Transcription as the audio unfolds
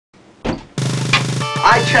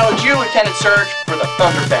I challenge you, Lieutenant Surge, for the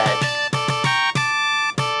Thunder Badge.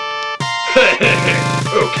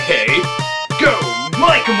 Okay, go,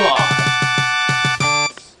 Micamon!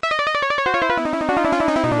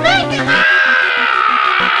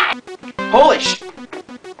 Holy sh!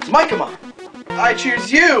 It's Micamon! I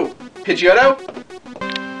choose you, Pidgeotto!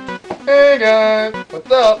 Hey guys,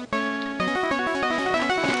 what's up?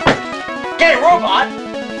 Get it, Robot!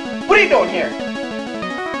 What are you doing here?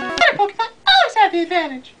 Better Pokemon always have the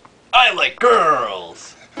advantage. I like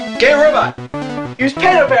girls! Get it, Robot! Use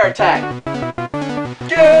Panda Bear attack!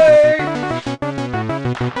 Yay!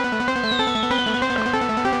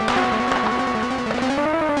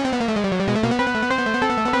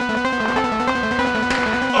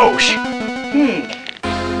 Oh sh!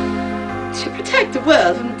 To protect the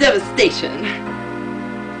world from devastation.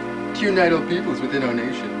 To unite all peoples within our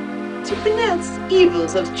nation. To pronounce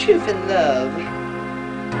evils of truth and love.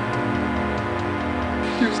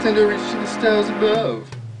 To extend our reach to the stars above.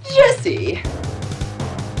 Jesse!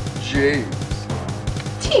 James.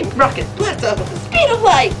 Team Rocket blast off at the speed of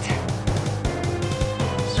light!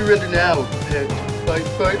 Surrender now or prepare to fight,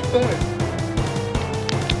 fight, fight.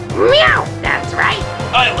 Meow! That's right.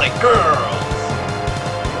 I like girls!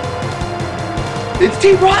 It's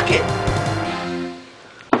Team Rocket!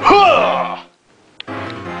 Huh!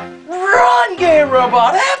 Run, Game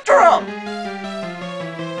Robot! After him!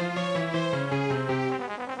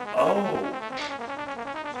 Oh.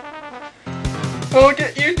 I'll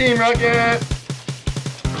get you, Team Rocket!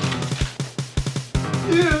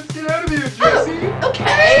 Yes, get out of here, Jesse! Oh,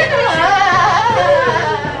 okay!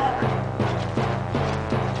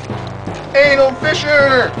 Anal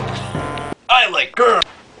Fisher! I like girls!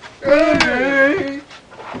 Hey!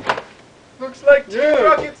 Looks like Team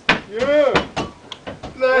Rocket's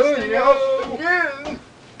blasting out again!